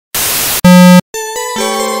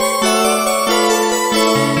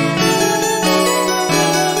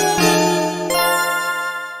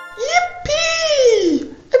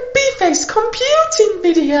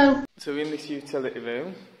video. So we're in this utility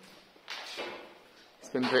room. It's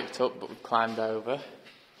been bricked up, but we've climbed over.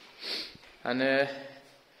 And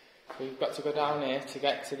we've got to go down here to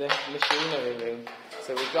get to the machinery room.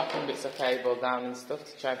 So we're dropping bits of cable down and stuff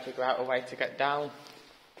to try and figure out a way to get down.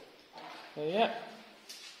 So yeah.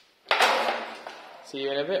 See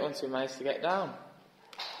you in a bit once we manage to get down.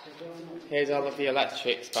 Here's all of the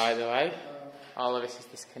electrics, by the way. All of this is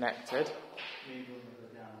disconnected.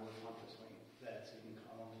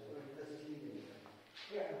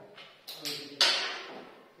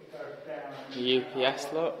 The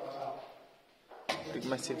UPS, look. Big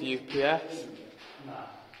massive UPS.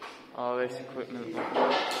 All this equipment.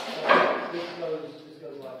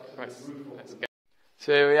 Let's go.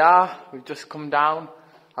 So here we are. We've just come down.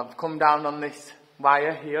 I've come down on this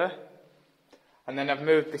wire here. And then I've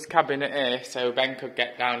moved this cabinet here so Ben could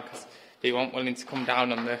get down because they weren't willing to come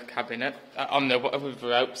down on the cabinet, with the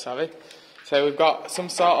rope, sorry. So we've got some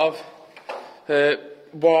sort of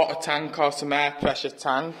water tank or some air pressure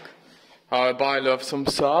tank or a boiler of some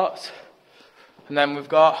sort. And then we've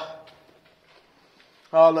got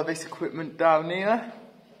all of this equipment down here.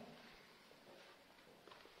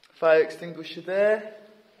 Fire extinguisher there.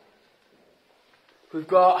 We've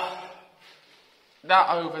got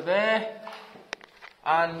that over there.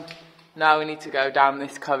 And now we need to go down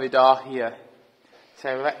this corridor here.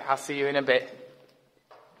 So I'll see you in a bit.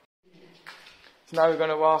 So now we're going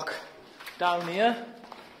to walk down here.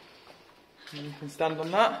 And you can stand on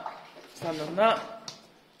that. Stand on that.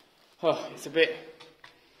 Oh, it's a bit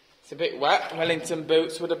wet. Wellington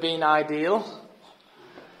boots would have been ideal.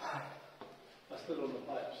 That's still on the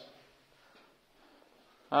pipes.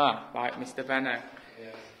 Ah, right, Mr. Benno.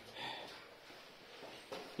 Yeah.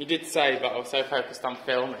 You did say, but I was so focused on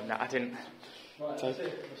filming that I didn't. Right, that's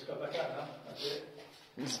it. Let's go back out now.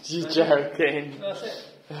 That's it. You're joking. That's it.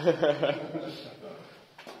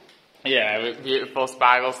 Yeah, with beautiful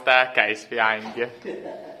spiral staircase behind you.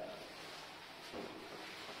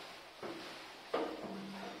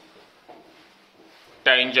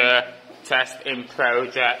 Danger test in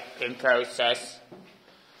process.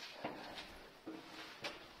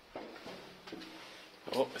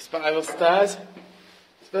 Oh, spiral stairs.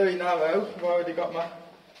 It's very narrow. I've already got my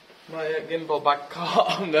gimbal bag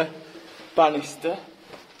caught on the banister.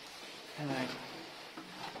 Right.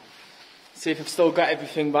 See if I've still got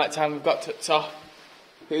everything by the time we've got to the top.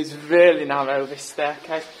 It was really narrow, this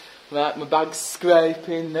staircase. Like my bag's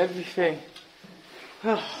scraping, everything.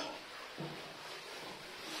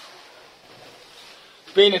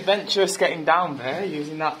 Been adventurous getting down there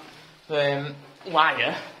using that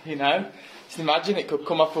wire, you know. Just imagine it could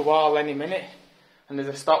come off a wall any minute. And there's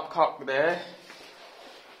a stopcock there.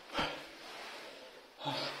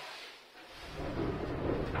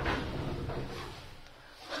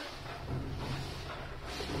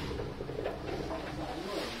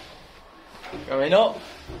 Going up.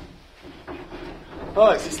 Oh,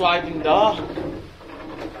 it's a sliding door.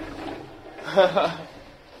 Oh,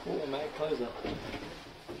 mate, close that.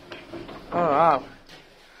 Oh, wow. You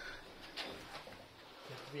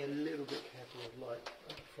have to be a little bit careful of light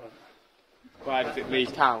at the front. Why does it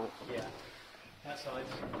leak out? Yeah. That side,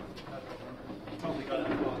 no problem. Probably got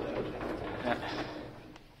that far there, Yeah.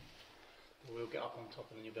 We'll get up on top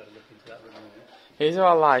and then you'll be able to look into that room in a minute. These are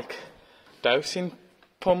all like dosing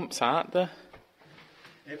pumps, aren't they?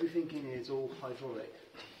 Everything in here is all hydraulic.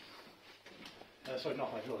 Sorry,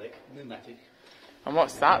 not hydraulic, pneumatic. And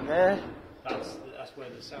what's that there? That's where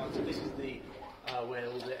the sound. So this is the where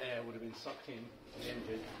all the air would have been sucked in the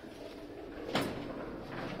engine.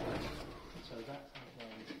 So that's back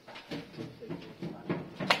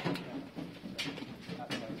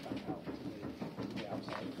out to the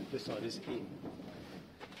outside. This side is in.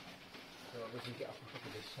 So we can get up on top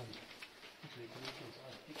of this. Actually, can you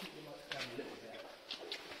inside? You keep your lights down a little bit.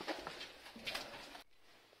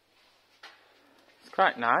 It's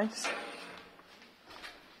quite nice.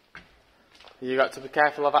 You got to be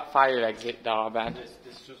careful of that fire exit door, Ben.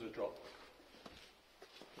 This is just a drop.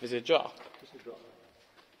 There's a drop. Just a drop.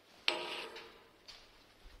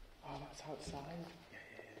 Oh, that's outside.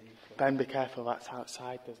 Yeah. Ben, be careful, that's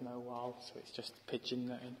outside. There's no wall, so it's just pigeon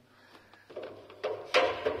netting.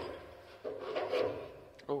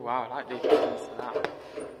 Oh wow, I like the appearance of that.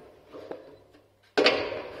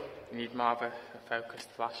 You need more of a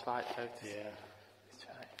focused flashlight though. Yeah. Let's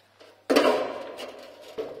try.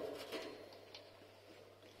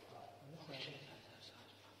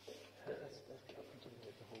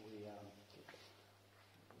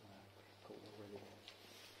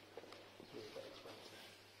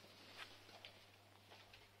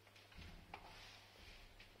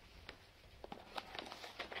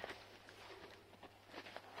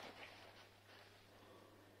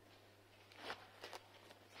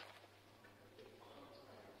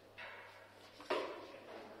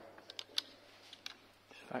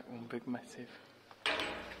 Like one big massive.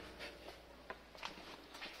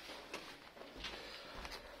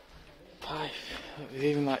 Pipe. There's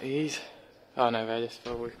even like these. Oh no, they're just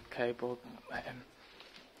filled with cable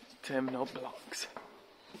terminal blocks.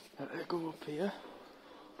 They go up here.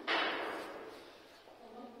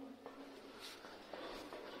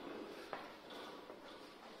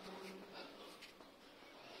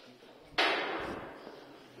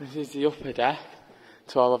 This is the upper deck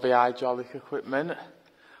to all of the hydraulic equipment.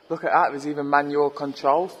 Look at that, there's even manual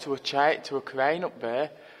controls to a crane up there.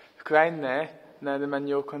 A crane there, and then the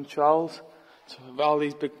manual controls. So with all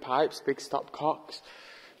these big pipes, big stopcocks.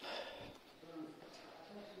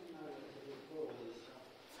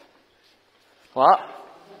 What?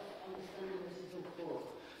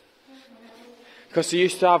 Because they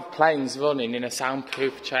used to have planes running in a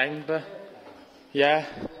soundproof chamber. Yeah.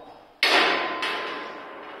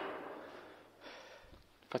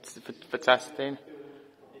 For testing.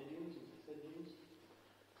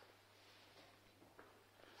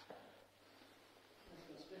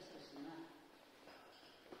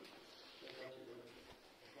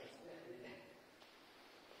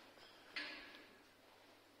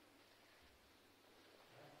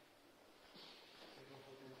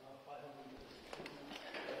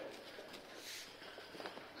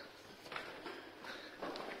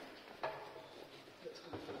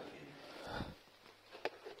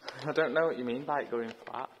 I don't know what you mean by it going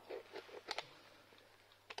flat.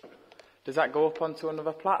 Does that go up onto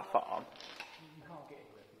another platform? You can't get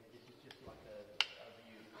anywhere from it. This is just like a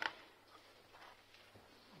view.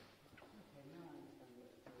 Okay, now I understand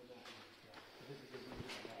what's going on. So this is a view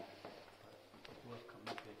from there. It's worth coming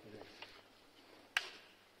up here for this.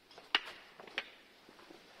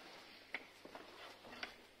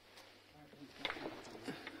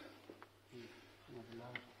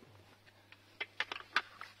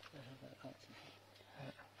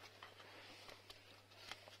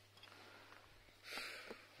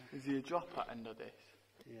 Is there a drop at the end of this?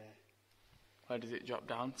 Yeah. Where does it drop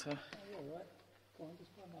down to? Oh, yeah, right. Go on,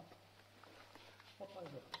 just climb up. Hop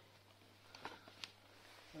over.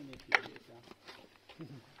 Only a few meters down.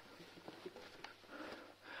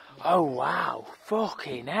 Oh wow!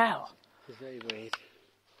 Fucking hell! It's very weird.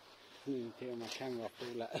 I didn't even peel my camera off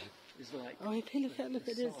all that. It's like, oh, hey, look at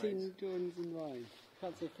this in drawings and mine. I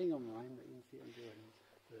can't see a thing on mine, but you can see it on drawings.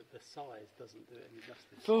 The size doesn't do it any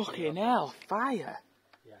justice. Fucking hell! Fire!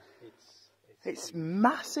 Yeah, it's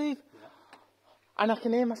massive. Yeah. And I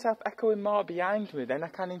can hear myself echoing more behind me than I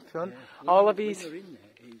can in front. Yeah. All of these. When you're in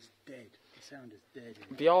there, it's dead. The sound is dead.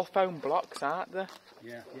 They're all foam blocks, aren't they?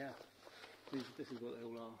 Yeah, yeah. This is what they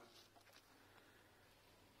all are.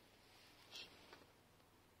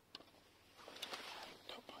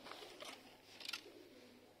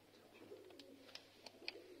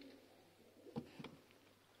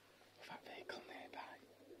 That vehicle nearby.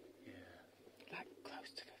 Yeah. Like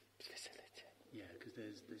close to the facility. Yeah, because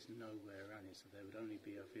there's nowhere around it, so there would only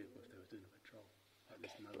be a vehicle if they were doing a patrol. Like,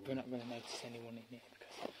 Okay, but we're not going to notice anyone in here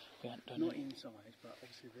because we haven't done not it. inside, but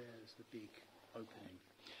obviously there's the big opening.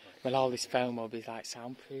 Well, all this foam will be like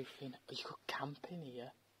soundproofing. You could camp in here.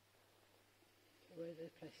 Where do they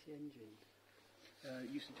place the engine? It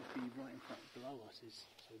used to just be right in front below us.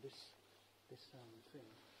 So this thing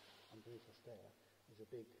underneath us there is a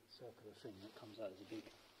big circular thing that comes out as a big,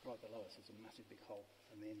 right below us is a massive big hole,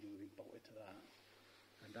 and the engine would be bolted to that.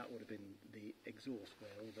 And that would have been the exhaust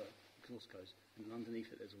where all the exhaust goes. And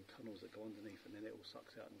underneath it there's all tunnels that go underneath, and then it all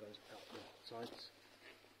sucks out and goes out the sides.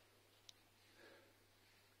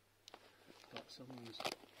 But someone's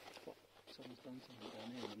done something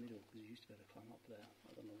down there in the middle, because you used to be able to climb up there.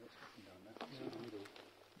 I don't know what's happened down there. It's in the middle.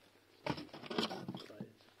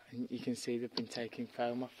 And you can see they've been taking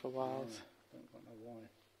foam off for a while. Yeah, don't quite know why.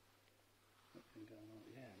 What's been going on?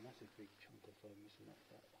 Yeah, massive big chunk of foam missing off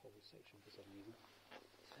that whole section for some reason.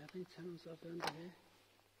 So how many tunnels are there under here?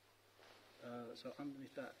 So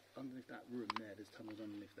underneath that room there's tunnels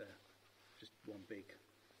underneath there. Just one big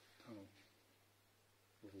tunnel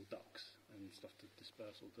with all ducts and stuff to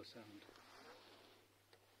disperse all the sound.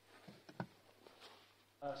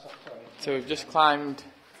 So we've just climbed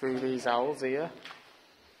through these holes here.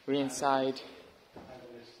 We're inside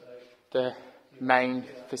the main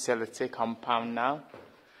facility compound now.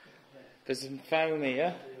 There's some foam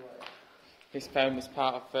here. This foam is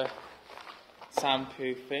part of the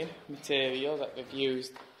soundproofing material that they've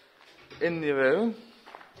used in the room.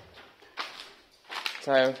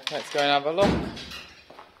 So let's go and have a look.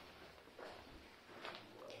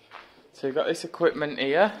 So we've got this equipment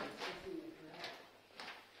here.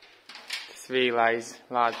 This relays,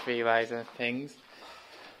 large relays and things.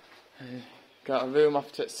 Got a room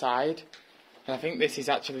off to the side And I think this is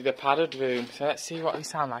actually the padded room, so let's see what they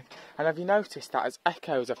sound like. And have you noticed that as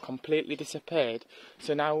echoes have completely disappeared?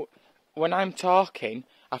 So now, when I'm talking,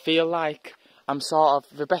 I feel like I'm sort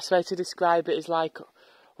of, the best way to describe it is like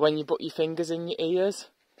when you put your fingers in your ears.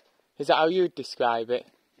 Is that how you'd describe it?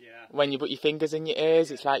 Yeah. When you put your fingers in your ears,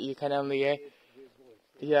 it's like you can only hear.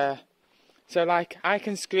 Yeah. So like, I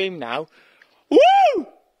can scream now, woo!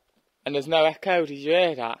 And there's no echo, did you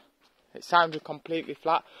hear that? It sounded completely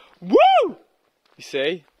flat. Woo! You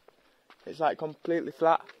see? It's like completely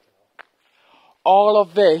flat. All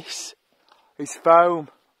of this is foam.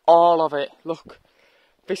 All of it. Look.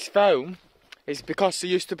 This foam is because they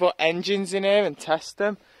used to put engines in here and test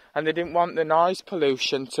them. And they didn't want the noise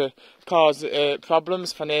pollution to cause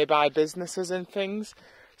problems for nearby businesses and things.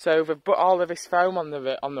 So they've put all of this foam on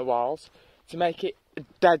the walls to make it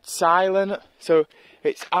dead silent. So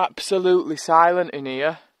it's absolutely silent in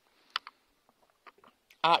here.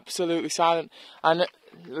 Absolutely silent. And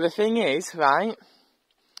the thing is, right,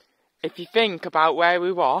 if you think about where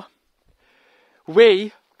we were,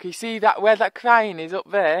 can you see that where that crane is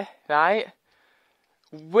up there, right?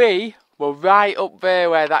 We were right up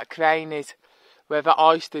there where that crane is, where that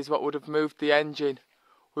hoist is what would have moved the engine.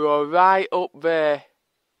 We were right up there.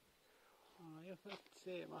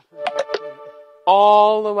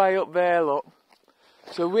 All the way up there, look.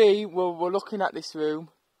 So we were looking at this room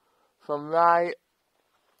from right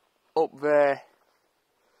up there.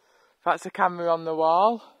 That's a camera on the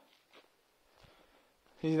wall.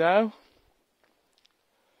 You know?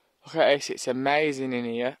 Look at this, it's amazing in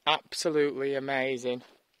here. Absolutely amazing.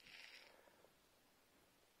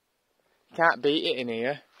 You can't beat it in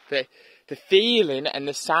here. The feeling and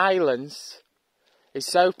the silence is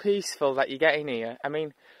so peaceful that you get in here. I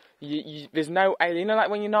mean, there's no, you know, like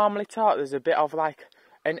when you normally talk, there's a bit of like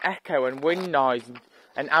an echo and wind noise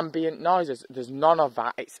and ambient noises. There's none of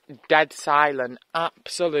that. It's dead silent,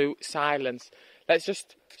 absolute silence. Let's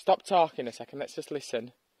just stop talking a second. Let's just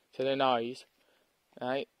listen to the noise.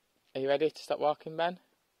 Right? Are you ready to stop walking, Ben?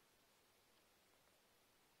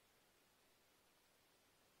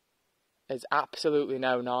 There's absolutely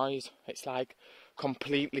no noise. It's like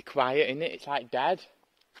completely quiet, isn't it? It's like dead.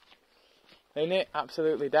 Isn't it?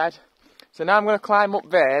 Absolutely dead. So now I'm going to climb up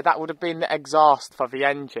there. That would have been the exhaust for the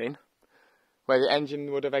engine, where the engine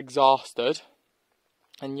would have exhausted.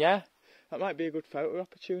 And yeah, that might be a good photo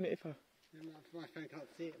opportunity for... My phone can't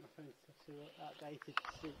see it. My phone's too outdated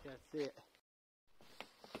to see it.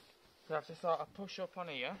 So I have to sort of push up on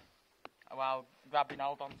here while grabbing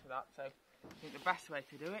hold onto that. So I think the best way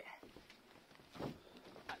to do it,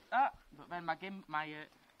 like that. But then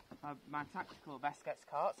my tactical vest gets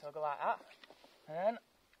caught, so I'll go like that. And then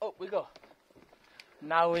up we go.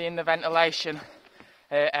 Now we're in the ventilation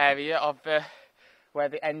area of where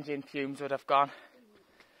the engine fumes would have gone.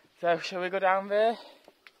 So shall we go down there?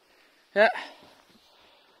 Yeah.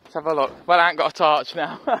 Let's have a look. Well, I ain't got a torch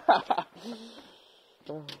now.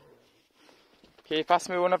 Can you pass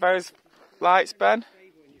me one of those lights, Ben?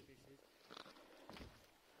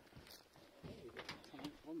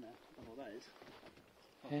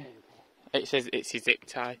 Yeah. It says it's your zip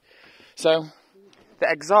tie. So the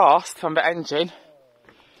exhaust from the engine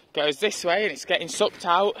goes this way and it's getting sucked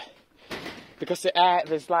out because the air,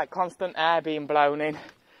 there's like constant air being blown in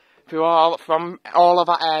through from all of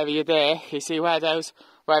that area there. You see where that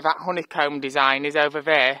honeycomb design is over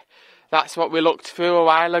there? That's what we looked through a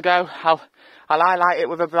while ago. I'll highlight it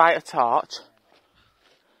with a brighter torch.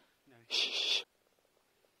 No. Shh.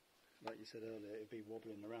 Like you said earlier, it'd be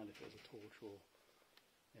wobbling around if it was a torch or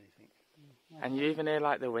anything. And you even hear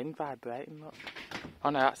like the wind vibrating, look. Oh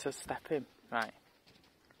no, that's us stepping. Right.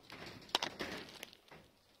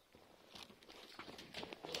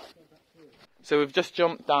 So we've just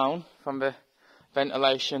jumped down from the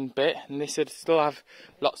ventilation bit, and this would still have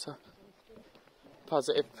lots of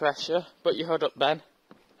positive pressure. Put your hood up, Ben.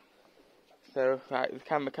 So, right, the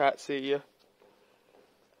camera can't see you.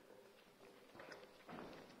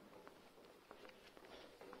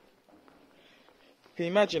 Can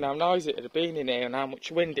you imagine how noisy it would have been in here and how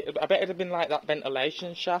much wind it would, I bet it would have been like that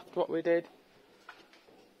ventilation shaft, what we did.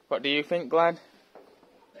 What do you think, Glenn?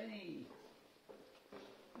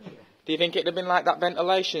 Do you think it would have been like that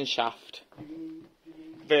ventilation shaft?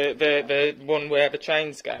 The one where the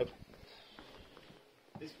trains go?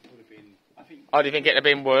 This would have been, I think... Or do you think it would have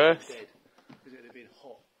been worse? Because it would have been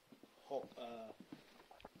hot,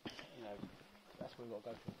 you know, that's where we've got to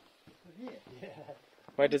go from. Here? Yeah.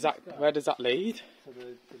 Where does that lead? To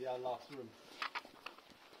the last room.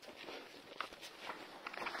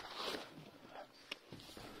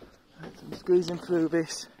 Right, so I'm squeezing through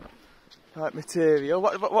this like material.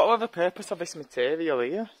 What was the purpose of this material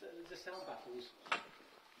here? So the sound battery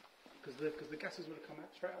because the gases would have come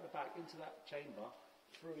out straight out the back into that chamber,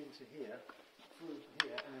 through into here,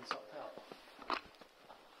 and then sucked out.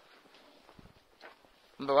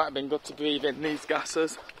 But that would have been good to breathe in these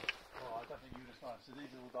gases. Oh, I don't think you would have found. So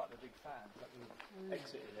these are all like the big fans that we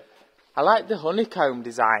exited it. I like the honeycomb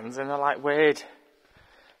designs, and I like weird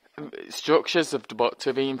structures of the book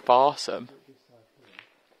to reinforce them. This side here,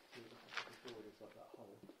 there's like that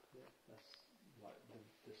hole. Yeah, that's like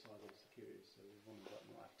the side of the security, so we want to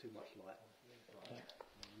not have too much light.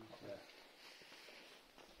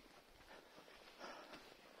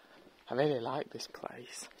 I really like this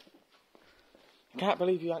place. I can't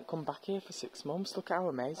believe you haven't come back here for 6 months. Look how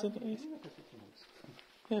amazing it is.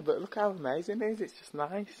 Yeah, but look how amazing it is. It's just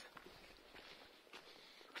nice.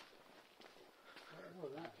 Oh,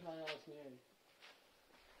 that playhouse new.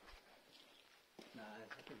 No, I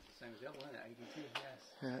think it's the same as the other one, isn't it? ADT, yes.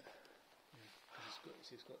 Yeah.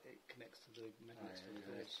 It connects to the magnets from the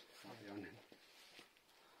village.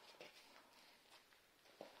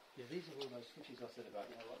 Yeah, these are all those switches I said about,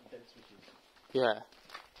 like dead switches. Yeah.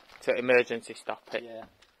 To emergency stop it. Yeah.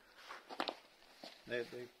 There is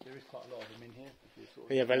quite a lot of them in here.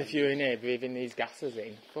 Yeah, well, if you're in here breathing these gases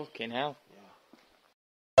in, fucking hell.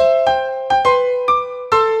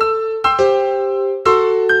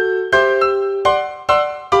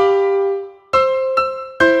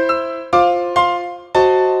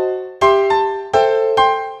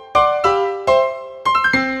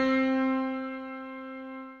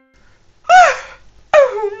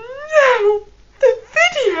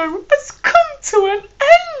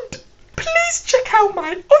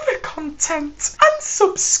 My other content and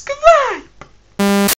subscribe.